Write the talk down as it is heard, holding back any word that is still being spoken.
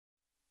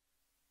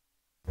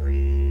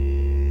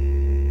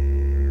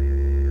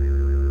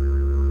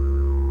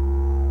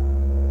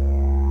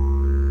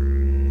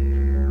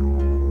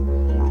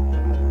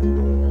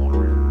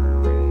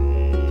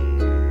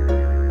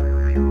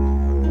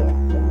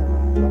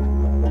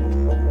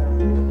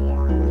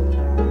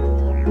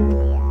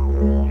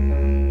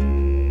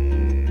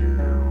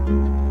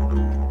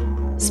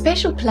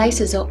Special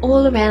places are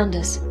all around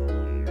us,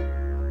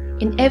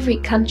 in every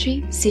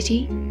country,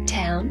 city,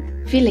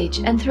 town, village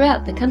and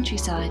throughout the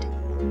countryside.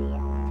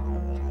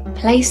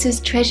 Places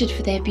treasured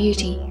for their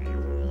beauty.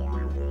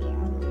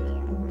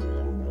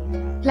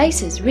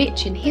 Places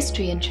rich in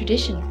history and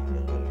tradition.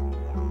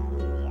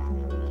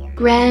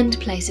 Grand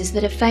places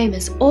that are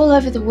famous all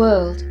over the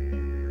world.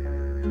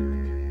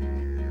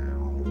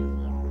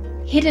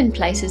 Hidden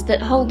places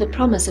that hold the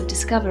promise of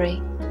discovery.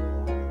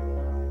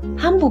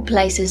 Humble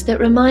places that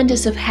remind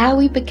us of how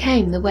we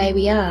became the way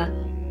we are.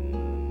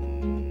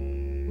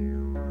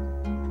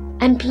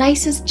 And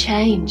places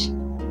change.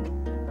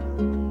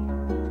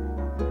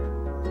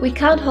 We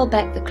can't hold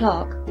back the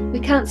clock, we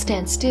can't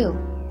stand still.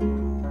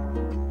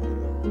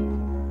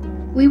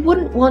 We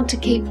wouldn't want to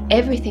keep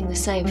everything the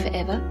same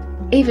forever,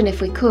 even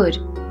if we could.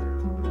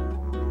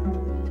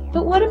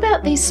 But what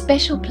about these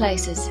special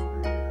places?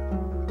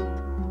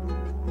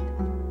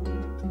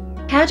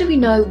 How do we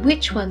know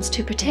which ones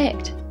to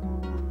protect?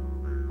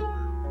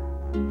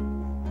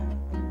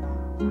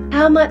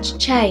 How much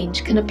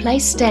change can a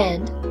place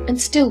stand and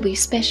still be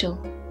special?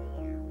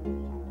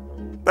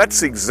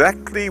 That's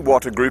exactly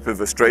what a group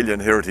of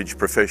Australian heritage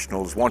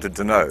professionals wanted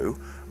to know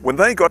when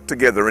they got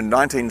together in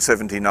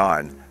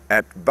 1979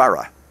 at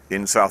Burra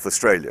in South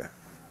Australia.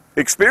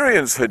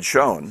 Experience had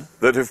shown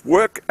that if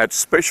work at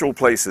special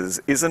places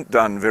isn't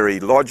done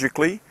very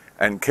logically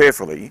and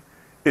carefully,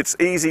 it's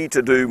easy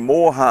to do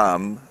more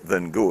harm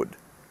than good.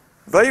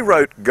 They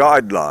wrote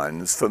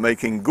guidelines for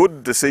making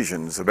good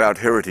decisions about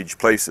heritage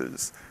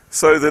places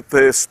so that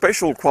their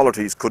special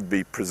qualities could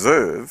be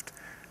preserved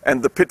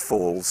and the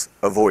pitfalls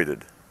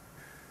avoided.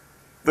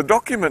 The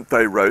document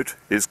they wrote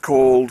is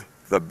called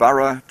the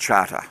Burra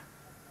Charter.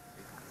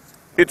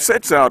 It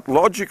sets out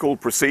logical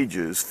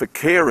procedures for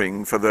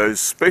caring for those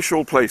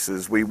special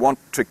places we want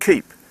to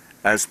keep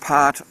as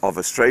part of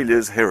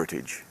Australia's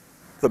heritage.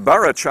 The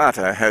Burra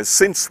Charter has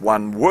since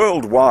won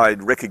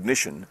worldwide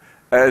recognition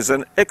as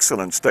an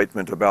excellent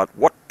statement about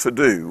what to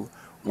do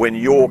when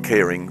you're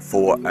caring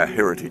for a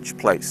heritage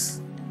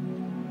place.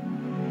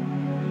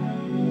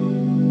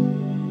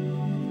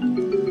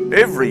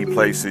 Every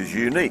place is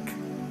unique,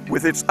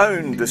 with its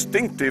own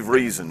distinctive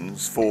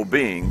reasons for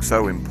being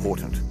so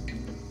important.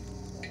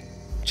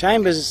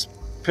 Chambers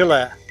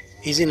Pillar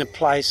is in a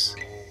place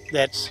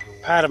that's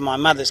part of my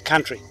mother's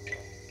country.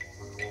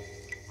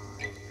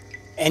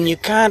 And you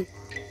can't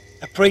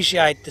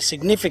appreciate the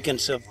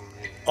significance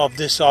of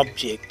this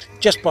object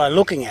just by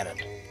looking at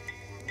it.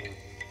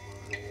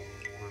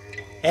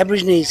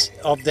 Aborigines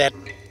of that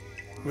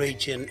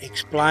region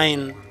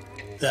explain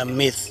the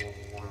myth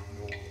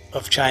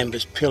of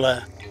Chambers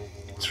Pillar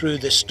through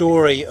the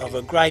story of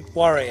a great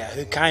warrior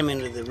who came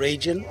into the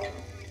region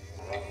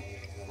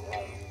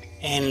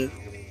and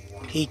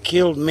he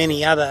killed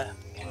many other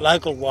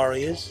local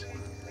warriors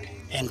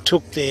and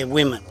took their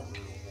women.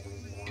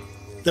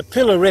 The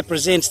pillar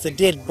represents the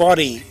dead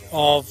body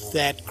of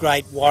that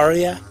great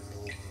warrior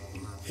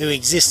who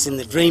exists in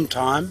the dream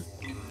time,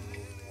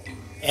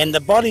 and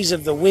the bodies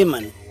of the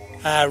women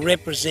are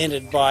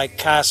represented by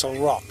Castle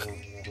Rock.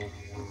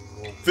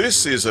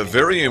 This is a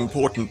very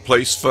important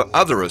place for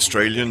other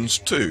Australians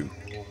too.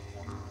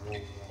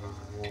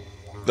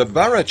 The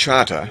Burra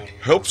Charter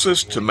helps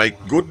us to make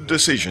good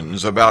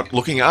decisions about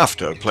looking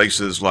after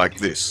places like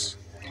this.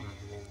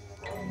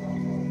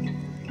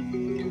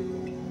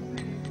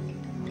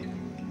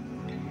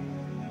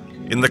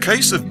 In the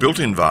case of built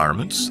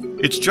environments,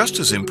 it's just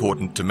as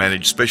important to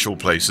manage special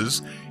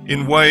places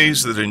in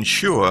ways that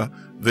ensure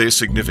their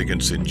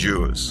significance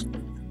endures.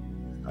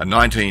 A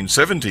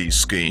 1970s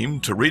scheme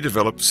to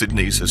redevelop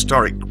Sydney's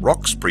historic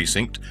Rocks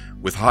precinct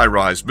with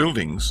high-rise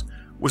buildings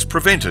was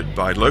prevented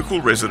by local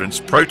residents'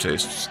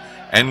 protests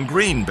and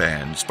green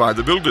bans by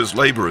the Builders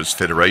Labourers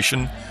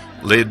Federation,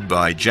 led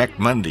by Jack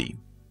Mundey.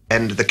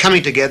 And the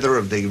coming together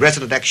of the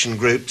resident action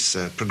groups,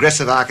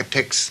 progressive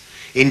architects,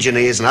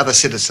 engineers and other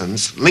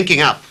citizens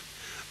linking up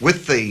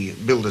with the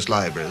Builders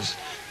Labourers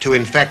to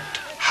in fact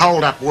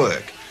hold up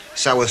work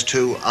so as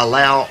to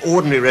allow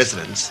ordinary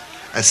residents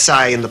a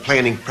say in the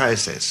planning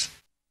process.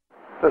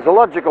 There's a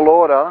logical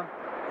order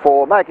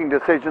for making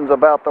decisions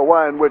about the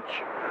way in which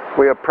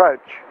we approach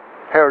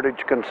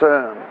heritage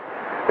concern.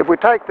 If we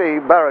take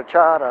the Burra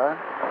Charter,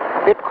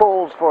 it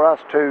calls for us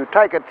to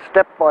take it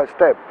step by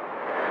step,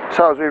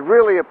 so as we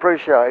really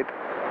appreciate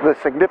the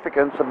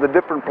significance of the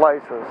different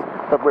places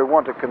that we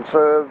want to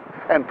conserve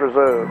and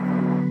preserve.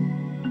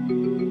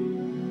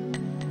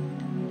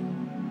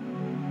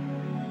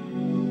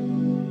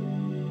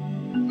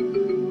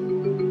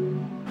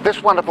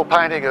 This wonderful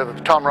painting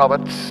of Tom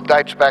Roberts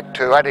dates back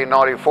to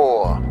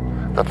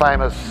 1894, the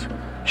famous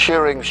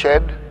shearing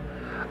shed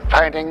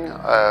painting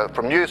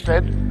from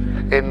Newstead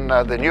in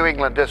the New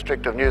England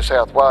district of New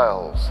South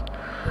Wales.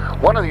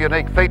 One of the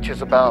unique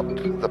features about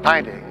the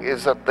painting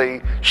is that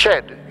the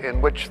shed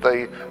in which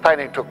the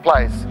painting took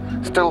place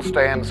still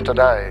stands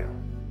today.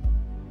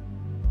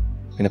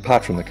 And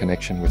apart from the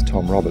connection with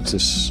Tom Roberts,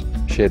 this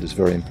shed is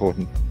very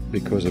important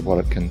because of what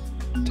it can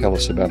tell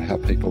us about how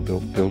people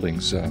built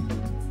buildings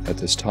at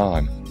this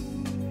time.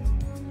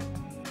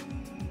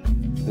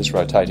 This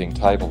rotating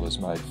table is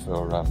made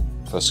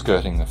for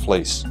skirting the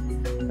fleece.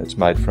 It's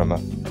made from a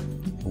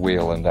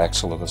wheel and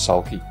axle of a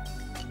sulky.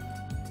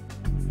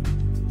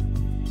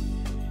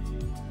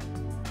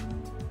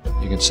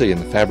 You can see in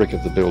the fabric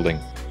of the building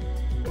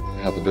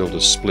how the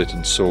builders split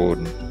and sawed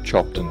and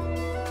chopped and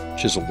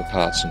chiselled the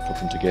parts and put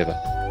them together.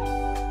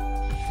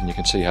 And you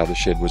can see how the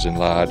shed was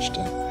enlarged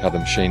and how the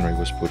machinery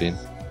was put in.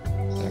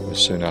 That was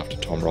soon after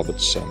Tom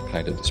Roberts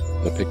painted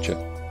the picture,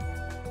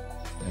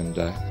 and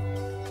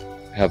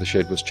how the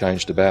shed was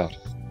changed about.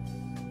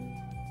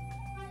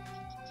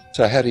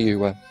 So how do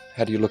you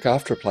look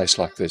after a place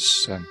like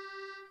this?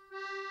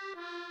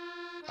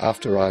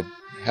 After I'd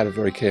had a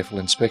very careful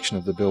inspection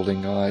of the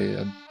building,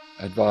 I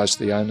advised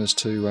the owners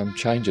to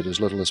change it as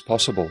little as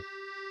possible,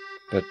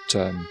 but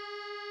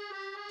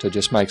to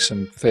just make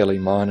some fairly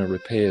minor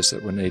repairs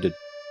that were needed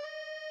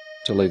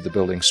to leave the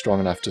building strong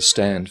enough to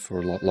stand for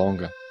a lot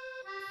longer.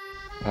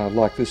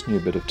 Like this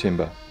new bit of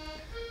timber,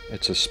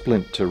 it's a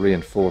splint to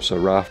reinforce a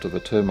rafter the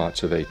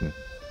termites have eaten.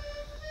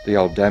 The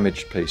old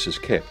damaged piece is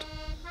kept,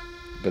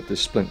 but this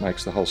splint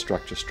makes the whole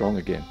structure strong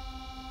again.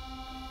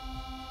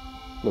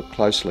 Look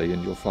closely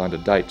and you'll find a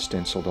date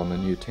stencilled on the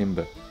new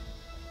timber.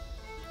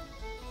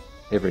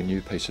 Every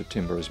new piece of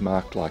timber is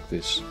marked like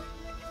this,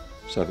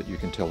 so that you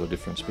can tell the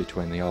difference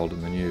between the old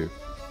and the new.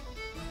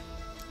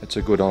 It's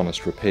a good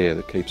honest repair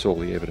that keeps all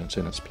the evidence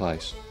in its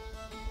place.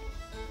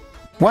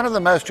 One of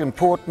the most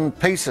important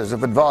pieces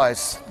of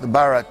advice the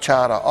Burra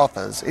Charter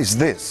offers is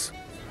this: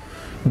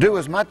 do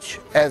as much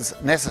as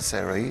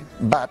necessary,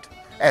 but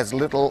as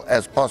little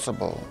as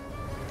possible.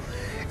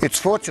 It's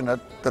fortunate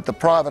that the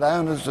private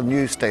owners of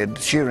Newstead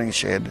Shearing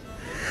Shed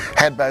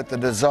had both the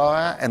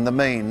desire and the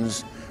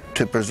means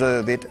to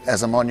preserve it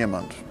as a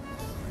monument.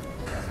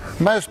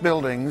 Most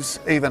buildings,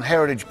 even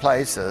heritage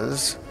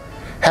places,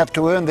 have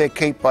to earn their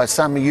keep by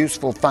some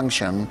useful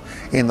function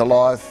in the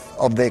life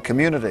of their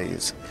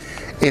communities.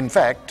 In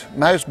fact,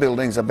 most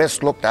buildings are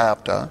best looked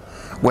after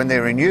when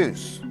they're in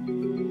use.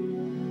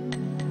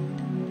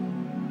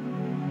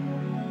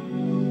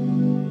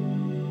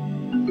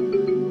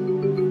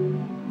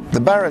 The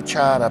Burra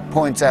Charter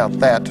points out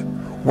that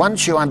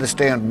once you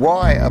understand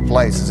why a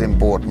place is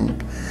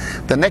important,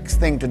 the next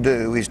thing to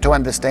do is to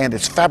understand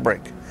its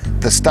fabric,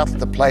 the stuff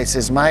the place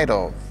is made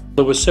of.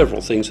 There were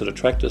several things that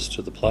attracted us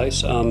to the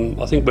place.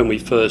 I think when we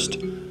first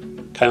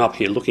came up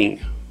here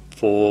looking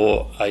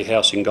for a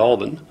house in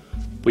Goulburn,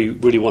 we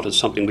really wanted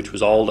something which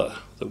was older,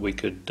 that we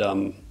could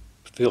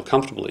feel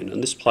comfortable in,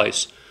 and this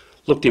place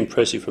looked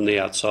impressive from the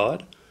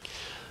outside.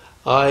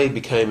 I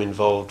became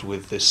involved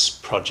with this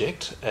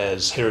project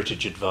as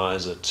Heritage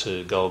Advisor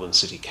to Goulburn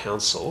City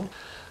Council.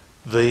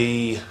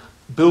 The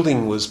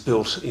building was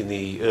built in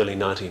the early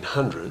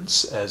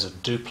 1900s as a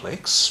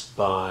duplex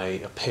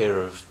by a pair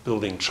of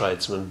building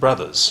tradesmen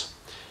brothers,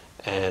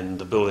 and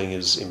the building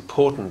is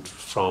important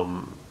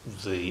from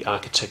the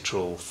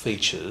architectural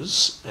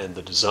features and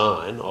the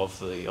design of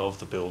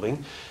the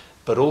building,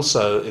 but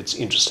also its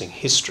interesting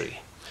history.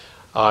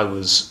 I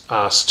was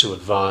asked to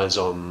advise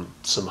on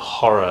some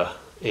horror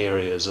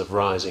areas of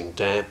rising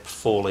damp,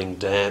 falling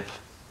damp,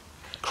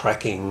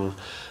 cracking,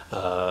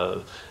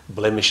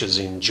 blemishes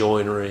in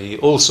joinery,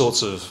 all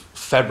sorts of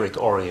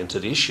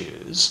fabric-oriented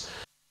issues.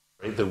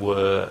 There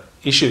were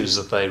issues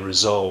that they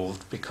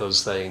resolved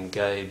because they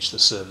engaged the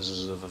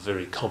services of a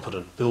very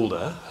competent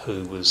builder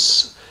who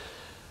was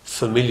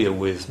familiar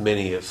with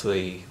many of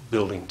the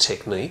building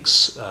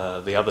techniques.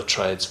 The other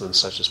tradesmen,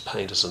 such as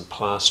painters and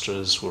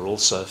plasterers, were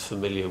also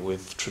familiar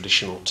with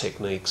traditional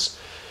techniques,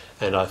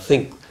 and I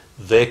think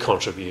their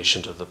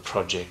contribution to the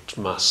project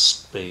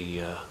must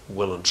be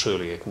well and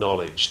truly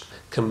acknowledged.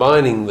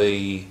 Combining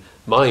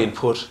my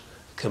input,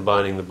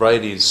 combining the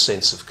Brady's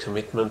sense of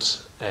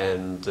commitment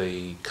and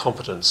the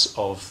competence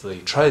of the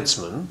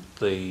tradesmen,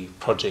 the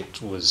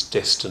project was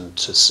destined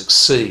to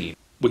succeed.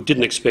 We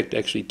didn't expect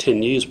actually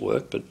 10 years'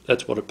 work, but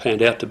that's what it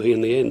panned out to be in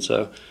the end.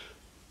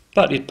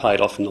 But it paid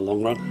off in the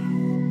long run.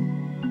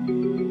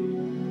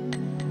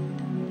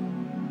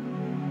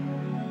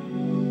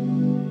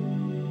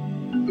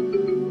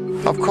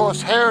 Of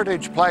course,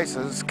 heritage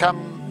places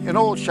come in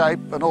all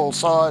shape and all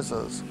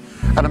sizes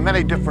and of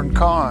many different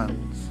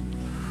kinds.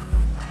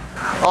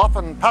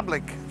 Often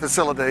public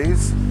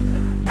facilities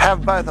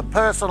have both a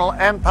personal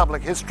and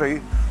public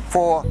history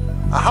for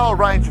a whole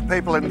range of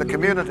people in the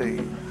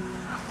community.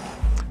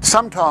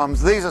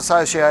 Sometimes these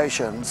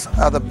associations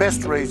are the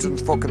best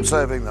reasons for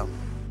conserving them.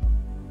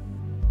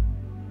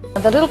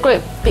 The little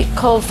group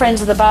called Friends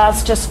of the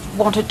Baths just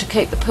wanted to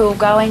keep the pool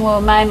going. We were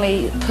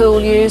mainly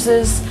pool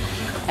users,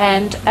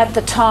 and at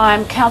the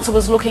time council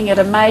was looking at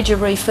a major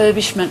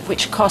refurbishment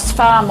which cost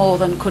far more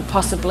than could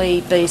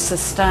possibly be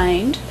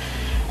sustained,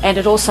 and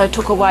it also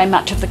took away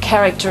much of the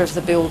character of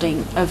the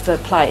building, of the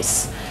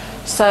place.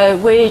 So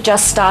we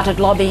just started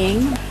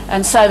lobbying,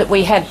 and so that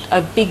we had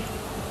a big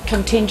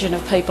contingent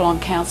of people on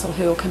council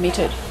who were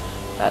committed.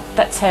 But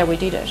that's how we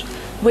did it.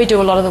 We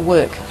do a lot of the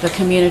work, the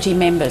community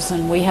members,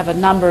 and we have a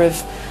number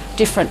of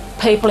different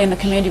people in the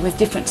community with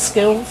different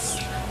skills,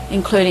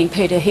 including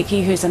Peter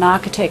Hickey, who's an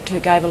architect who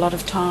gave a lot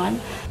of time.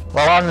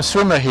 Well, I'm a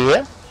swimmer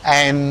here,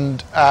 and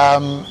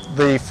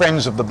the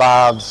Friends of the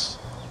Baths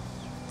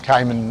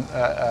came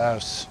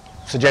and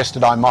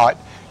suggested I might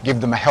give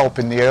them a help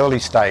in the early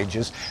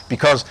stages,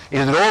 because it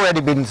had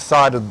already been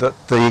decided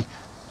that the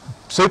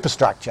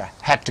superstructure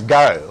had to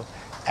go,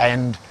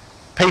 and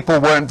people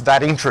weren't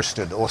that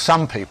interested, or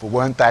some people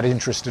weren't that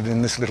interested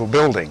in this little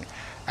building,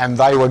 and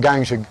they were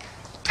going to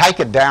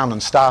take it down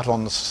and start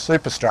on the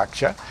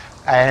superstructure,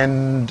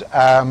 and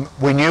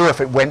we knew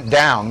if it went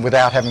down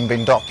without having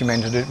been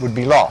documented it would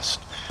be lost.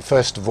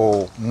 First of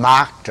all,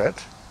 marked it,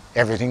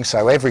 everything,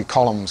 so every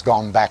column's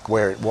gone back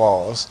where it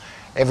was,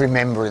 every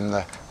member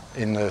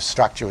in the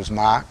structure was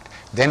marked,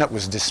 then it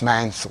was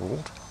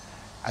dismantled,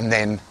 and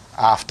then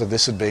after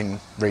this had been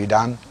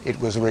redone it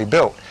was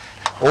rebuilt.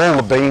 All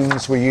the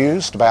beams were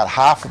used, about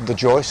half of the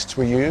joists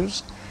were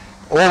used,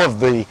 all of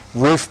the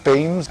roof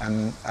beams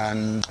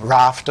and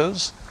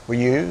rafters were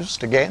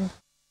used again.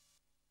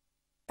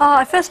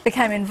 I first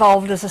became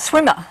involved as a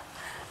swimmer,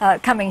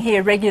 coming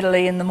here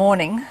regularly in the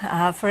morning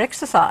for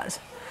exercise.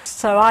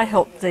 So I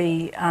helped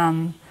the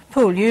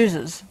pool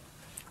users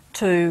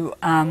to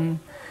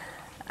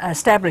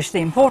establish the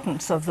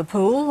importance of the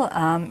pool,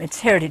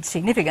 its heritage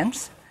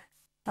significance.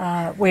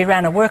 We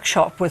ran a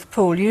workshop with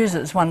pool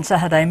users one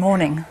Saturday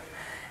morning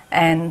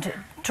and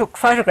took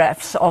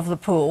photographs of the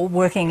pool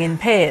working in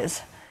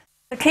pairs.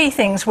 The key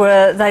things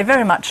were they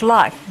very much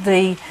liked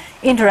the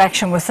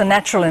interaction with the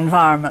natural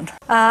environment.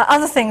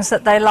 Other things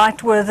that they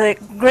liked were the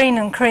green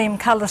and cream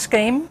colour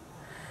scheme,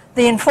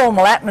 the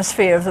informal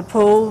atmosphere of the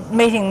pool,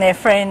 meeting their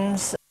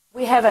friends.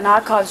 We have an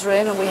archives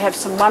room and we have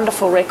some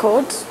wonderful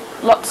records,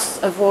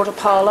 lots of water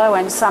polo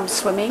and some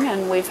swimming,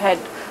 and we've had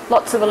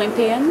lots of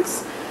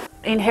Olympians.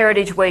 In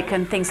Heritage Week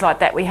and things like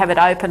that, we have it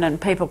open and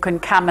people can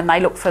come and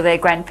they look for their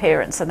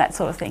grandparents and that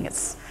sort of thing.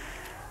 It's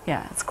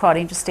quite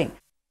interesting.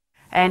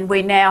 And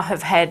we now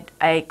have had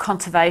a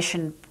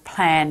conservation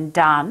plan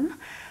done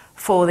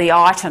for the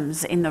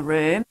items in the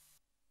room.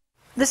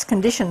 This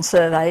condition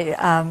survey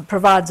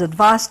provides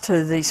advice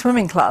to the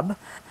swimming club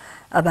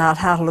about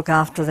how to look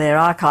after their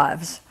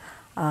archives.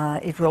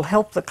 It will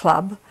help the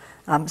club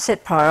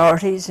set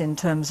priorities in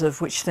terms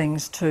of which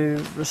things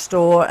to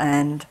restore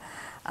and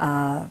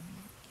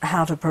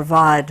how to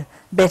provide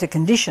better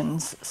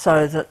conditions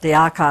so that the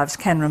archives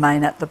can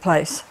remain at the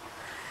place.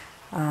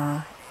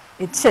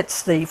 It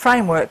sets the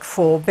framework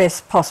for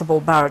best possible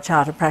Burra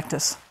Charter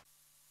practice.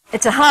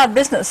 It's a hard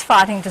business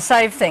fighting to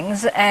save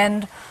things,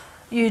 and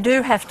you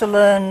do have to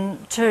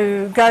learn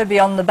to go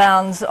beyond the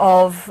bounds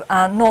of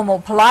normal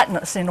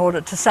politeness in order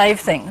to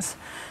save things.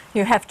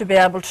 You have to be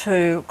able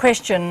to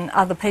question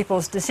other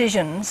people's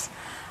decisions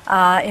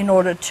in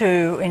order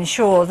to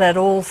ensure that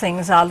all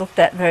things are looked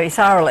at very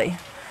thoroughly.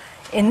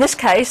 In this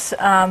case,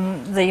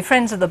 the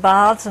Friends of the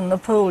Baths and the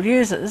pool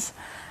users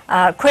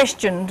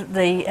questioned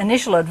the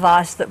initial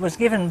advice that was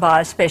given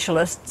by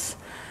specialists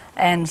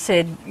and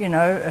said, you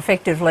know,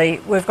 effectively,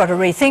 we've got to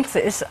rethink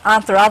this.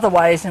 Aren't there other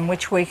ways in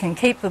which we can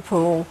keep the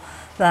pool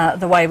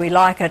the way we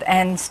like it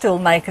and still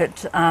make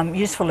it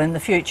useful in the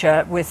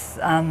future with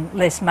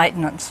less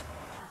maintenance?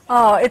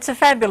 Oh, it's a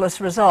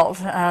fabulous result,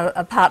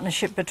 a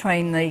partnership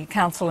between the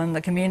council and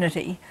the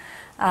community.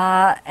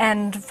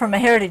 And from a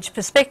heritage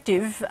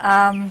perspective,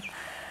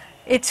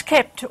 it's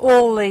kept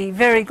all the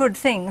very good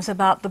things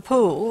about the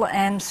pool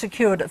and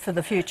secured it for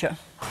the future.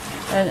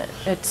 And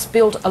it's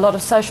built a lot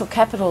of social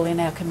capital in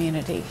our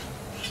community.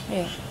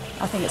 Yeah,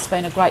 I think it's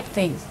been a great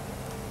thing.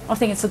 I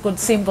think it's a good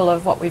symbol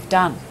of what we've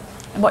done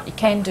and what you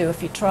can do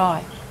if you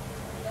try.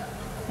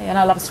 Yeah, and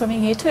I love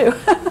swimming here too.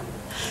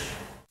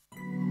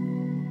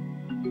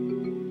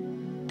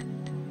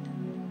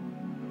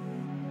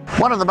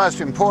 One of the most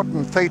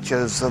important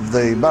features of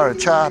the Burra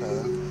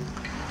Charter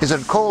is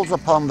it calls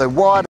upon the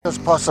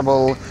widest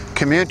possible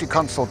community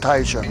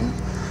consultation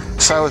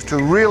so as to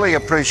really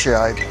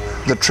appreciate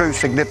the true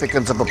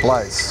significance of a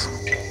place.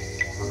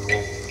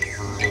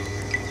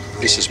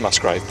 This is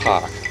Musgrave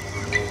Park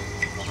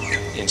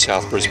in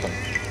South Brisbane.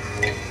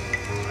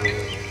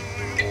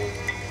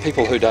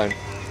 People who don't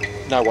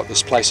know what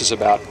this place is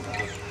about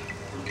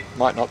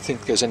might not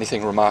think there's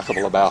anything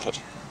remarkable about it.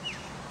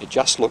 It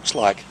just looks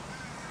like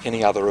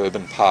any other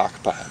urban park,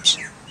 perhaps.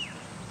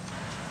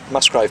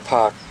 Musgrave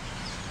Park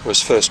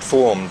was first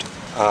formed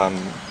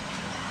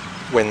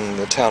when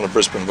the town of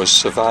Brisbane was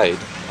surveyed,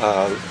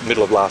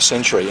 middle of last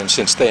century, and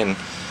since then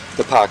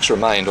the park's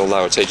remained,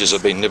 although its edges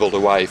have been nibbled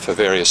away for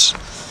various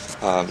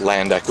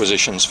land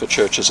acquisitions for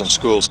churches and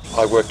schools.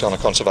 I worked on a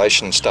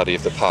conservation study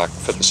of the park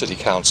for the City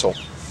Council.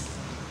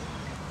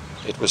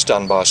 It was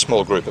done by a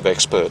small group of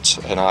experts,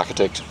 an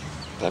architect,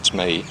 that's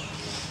me,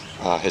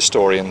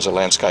 historians, a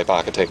landscape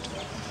architect,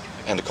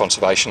 and a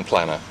conservation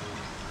planner.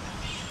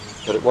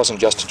 But it wasn't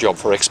just a job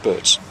for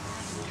experts.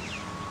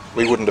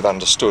 We wouldn't have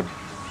understood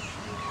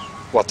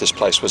what this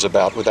place was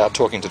about without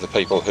talking to the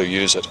people who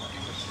use it,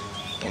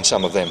 and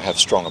some of them have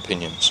strong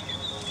opinions.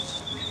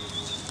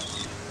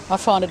 I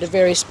find it a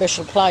very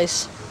special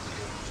place,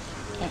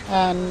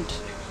 and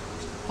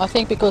I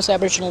think because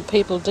Aboriginal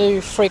people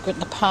do frequent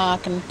the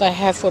park, and they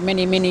have for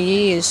many, many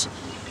years,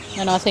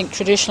 And I think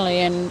traditionally,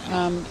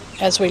 and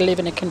as we live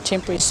in a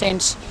contemporary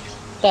sense,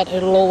 that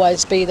it'll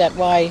always be that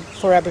way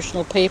for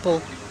Aboriginal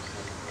people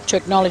to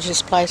acknowledge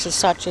this place as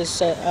such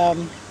as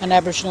an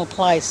Aboriginal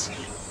place.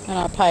 And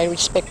I pay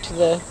respect to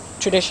the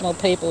traditional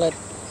people that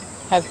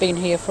have been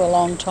here for a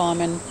long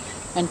time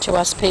and to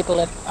us people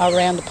that are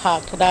around the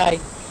park today.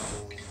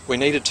 We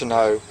needed to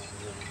know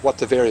what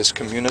the various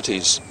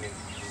communities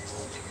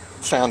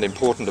found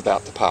important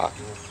about the park,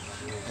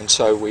 and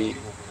so we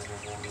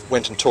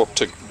went and talked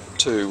to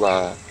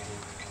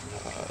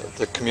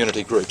the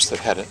community groups that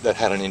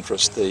had an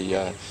interest,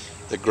 the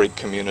Greek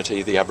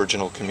community, the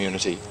Aboriginal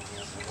community,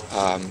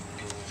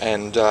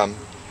 and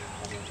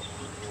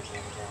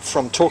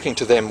from talking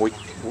to them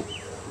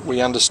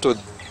we understood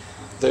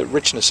the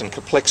richness and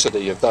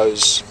complexity of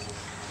those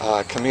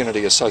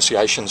community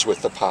associations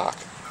with the park.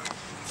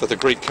 For the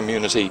Greek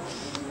community,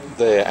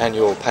 their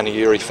annual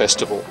Panegyri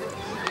festival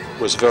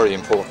was very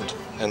important,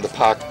 and the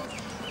park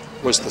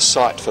was the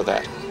site for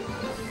that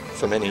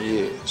for many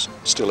years,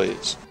 still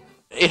is.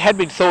 It had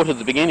been thought at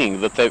the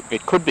beginning that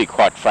it could be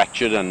quite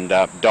fractured and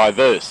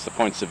diverse, the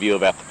points of view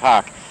about the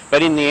park,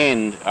 but in the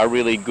end a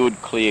really good,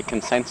 clear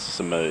consensus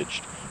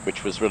emerged,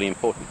 which was really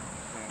important.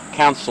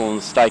 Council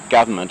and state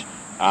government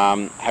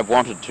have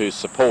wanted to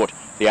support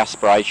the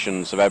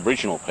aspirations of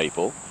Aboriginal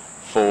people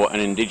for an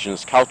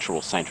Indigenous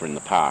cultural centre in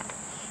the park,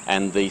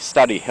 and the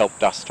study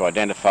helped us to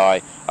identify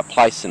a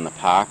place in the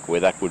park where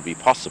that would be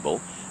possible,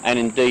 and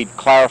indeed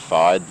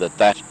clarified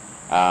that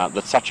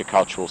such a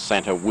cultural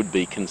centre would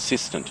be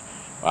consistent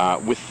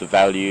with the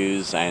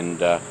values and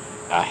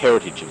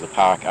heritage of the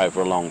park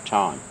over a long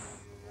time.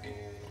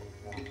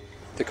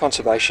 The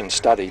conservation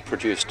study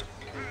produced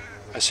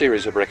a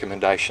series of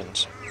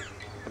recommendations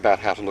about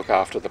how to look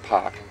after the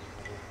park,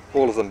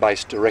 all of them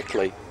based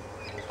directly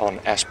on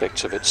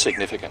aspects of its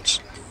significance.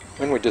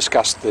 When we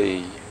discussed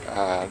the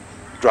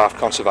draft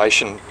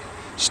conservation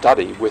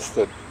study with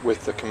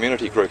the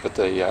community group at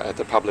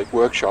the public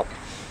workshop,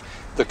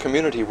 the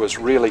community was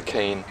really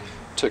keen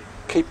to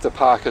keep the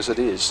park as it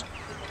is,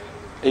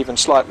 even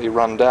slightly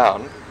run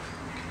down.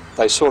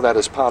 They saw that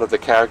as part of the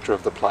character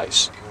of the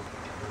place.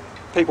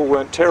 People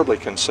weren't terribly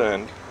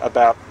concerned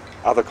about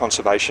other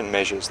conservation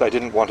measures. They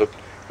didn't want it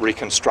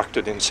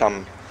reconstructed in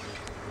some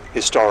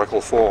historical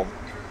form.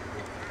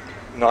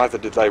 Neither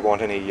did they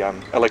want any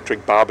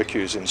electric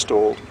barbecues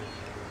installed.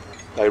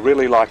 They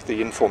really liked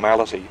the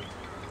informality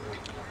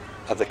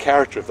of the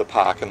character of the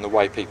park and the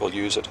way people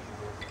use it.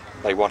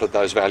 They wanted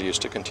those values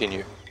to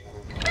continue.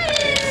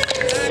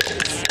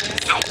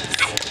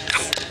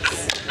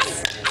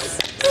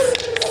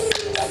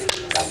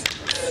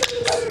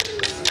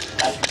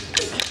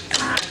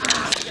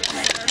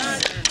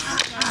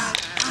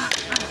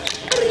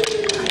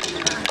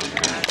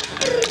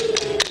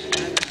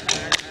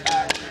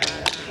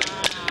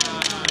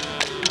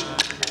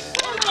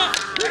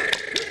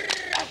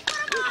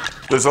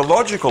 There's a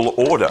logical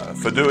order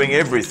for doing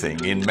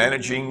everything in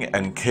managing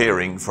and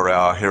caring for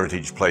our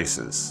heritage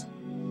places.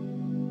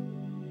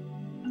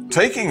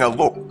 Taking a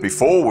look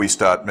before we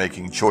start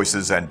making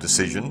choices and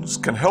decisions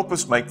can help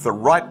us make the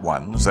right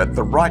ones at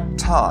the right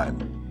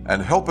time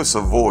and help us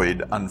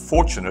avoid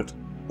unfortunate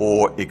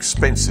or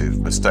expensive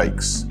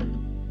mistakes.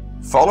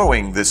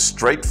 Following this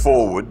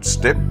straightforward,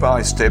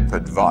 step-by-step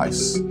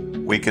advice,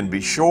 we can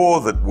be sure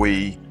that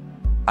we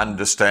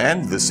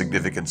understand the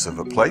significance of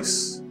a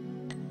place,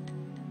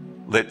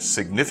 let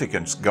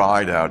significance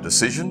guide our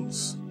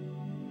decisions,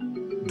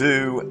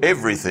 do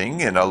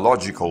everything in a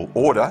logical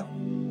order,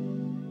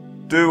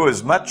 do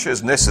as much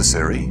as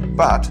necessary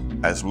but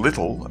as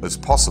little as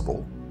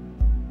possible,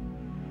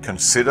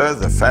 consider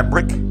the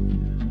fabric,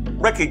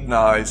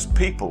 recognise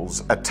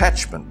people's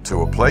attachment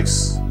to a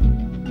place,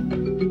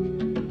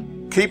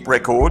 keep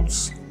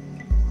records,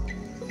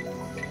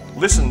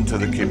 listen to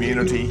the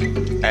community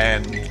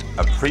and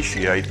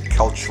appreciate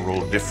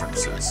cultural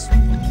differences.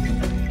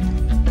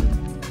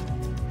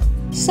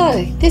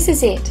 So, this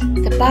is it,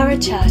 the Burra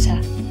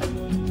Charter.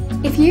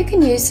 If you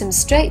can use some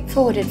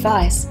straightforward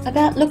advice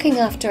about looking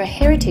after a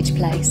heritage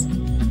place,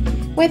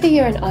 whether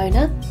you're an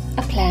owner,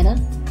 a planner,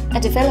 a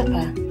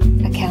developer,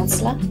 a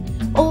councillor,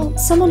 or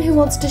someone who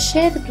wants to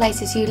share the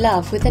places you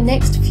love with the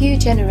next few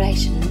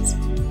generations,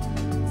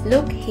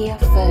 look here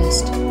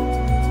first.